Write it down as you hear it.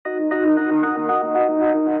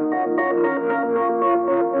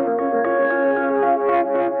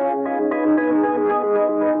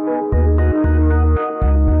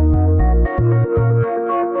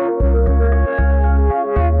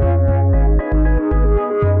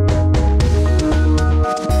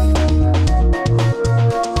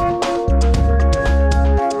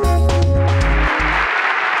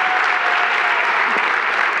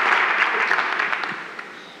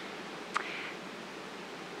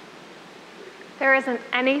There isn't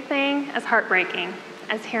anything as heartbreaking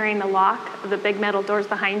as hearing the lock of the big metal doors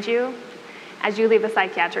behind you as you leave a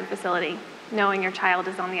psychiatric facility, knowing your child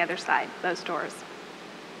is on the other side of those doors.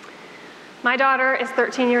 My daughter is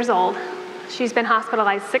 13 years old. She's been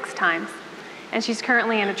hospitalized 6 times, and she's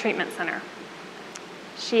currently in a treatment center.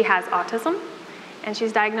 She has autism, and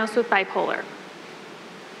she's diagnosed with bipolar.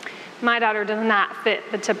 My daughter does not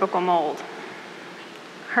fit the typical mold.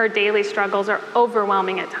 Her daily struggles are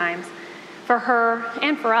overwhelming at times for her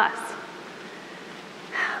and for us.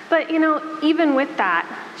 But even with that,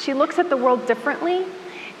 she looks at the world differently,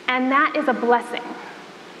 and that is a blessing.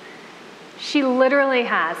 She literally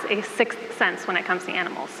has a sixth sense when it comes to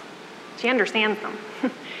animals. She understands them.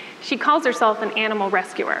 She calls herself an animal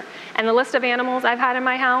rescuer, and the list of animals I've had in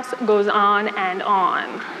my house goes on and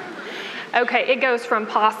on. Okay, it goes from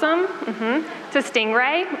possum, to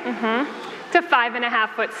stingray, to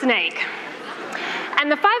 5.5-foot snake.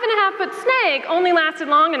 And the 5.5-foot snake only lasted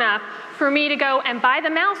long enough for me to go and buy the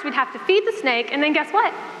mouse. We'd have to feed the snake, and then guess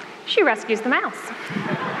what? She rescues the mouse.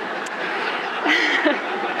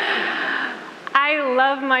 I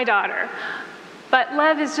love my daughter, but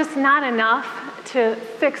love is just not enough to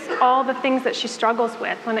fix all the things that she struggles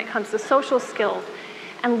with when it comes to social skills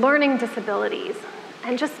and learning disabilities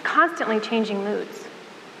and just constantly changing moods.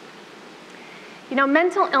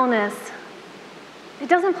 Mental illness, it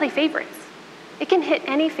doesn't play favorites. It can hit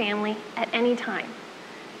any family at any time.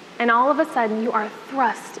 And all of a sudden, you are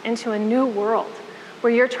thrust into a new world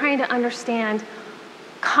where you're trying to understand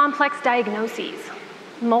complex diagnoses,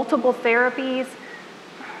 multiple therapies,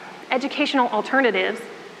 educational alternatives,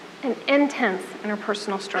 and intense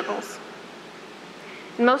interpersonal struggles.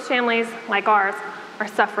 And most families, like ours, are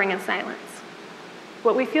suffering in silence.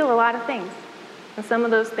 But we feel a lot of things. And some of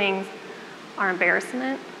those things are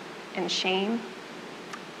embarrassment and shame,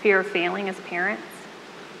 fear of failing as parents,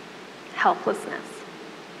 helplessness,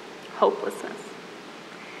 hopelessness,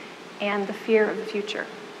 and the fear of the future.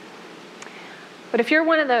 But if you're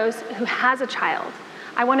one of those who has a child,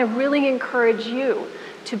 I want to really encourage you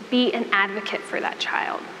to be an advocate for that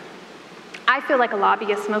child. I feel like a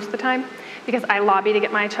lobbyist most of the time because I lobby to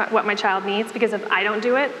get what my child needs, because if I don't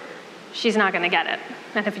do it, she's not going to get it.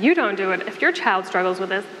 And if you don't do it, if your child struggles with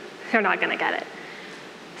this, they're not going to get it.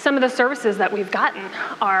 Some of the services that we've gotten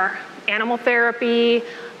are animal therapy,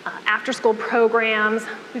 after-school programs.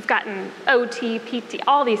 We've gotten OT, PT,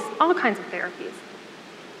 all kinds of therapies.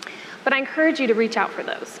 But I encourage you to reach out for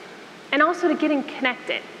those, and also to getting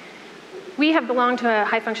connected. We have belonged to a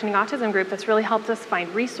high-functioning autism group that's really helped us find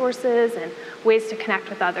resources and ways to connect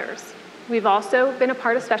with others. We've also been a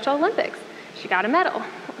part of Special Olympics. She got a medal,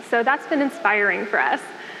 so that's been inspiring for us.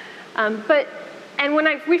 And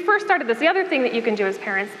when we first started this, the other thing that you can do as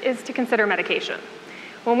parents is to consider medication.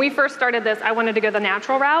 When we first started this, I wanted to go the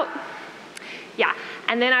natural route. Yeah,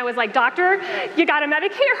 and then I was like, doctor, you gotta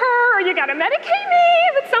medicate her, or you gotta medicate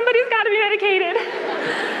me, but somebody's gotta be medicated.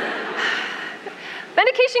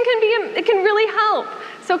 Medication it can really help,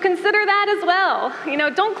 so consider that as well.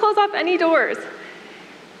 Don't close off any doors,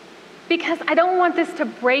 because I don't want this to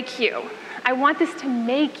break you. I want this to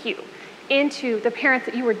make you into the parents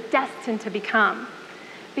that you were destined to become,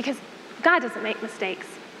 because God doesn't make mistakes,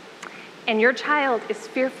 and your child is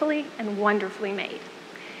fearfully and wonderfully made,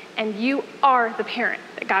 and you are the parent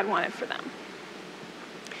that God wanted for them.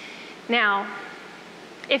 Now,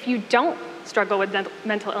 if you don't struggle with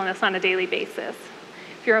mental illness on a daily basis,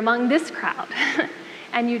 if you're among this crowd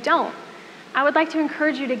and you don't, I would like to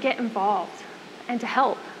encourage you to get involved and to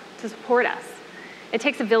help, to support us. It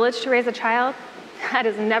takes a village to raise a child. That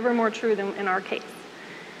is never more true than in our case.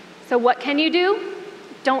 So what can you do?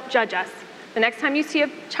 Don't judge us. The next time you see a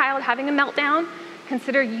child having a meltdown,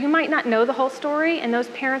 consider you might not know the whole story, and those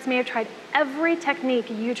parents may have tried every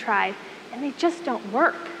technique you tried, and they just don't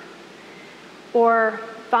work. Or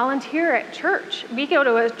volunteer at church. We go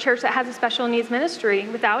to a church that has a special needs ministry.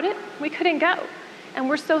 Without it, we couldn't go. And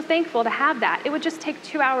we're so thankful to have that. It would just take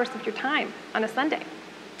 2 hours of your time on a Sunday.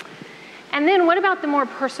 And then what about the more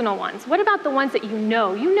personal ones? What about the ones that you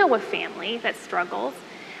know? You know a family that struggles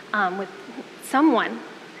with someone.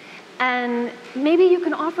 And maybe you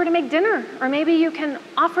can offer to make dinner, or maybe you can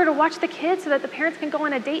offer to watch the kids so that the parents can go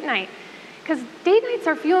on a date night. Because date nights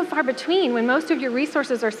are few and far between when most of your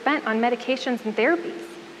resources are spent on medications and therapies.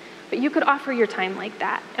 But you could offer your time like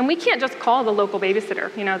that. And we can't just call the local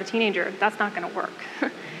babysitter, the teenager. That's not going to work.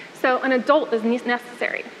 So an adult is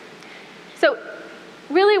necessary. So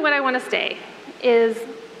really what I want to say is,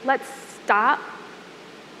 let's stop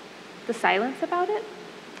the silence about it,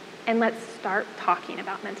 and let's start talking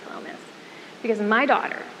about mental illness. Because my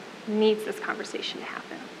daughter needs this conversation to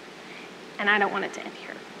happen, and I don't want it to end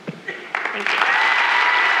here. Thank you.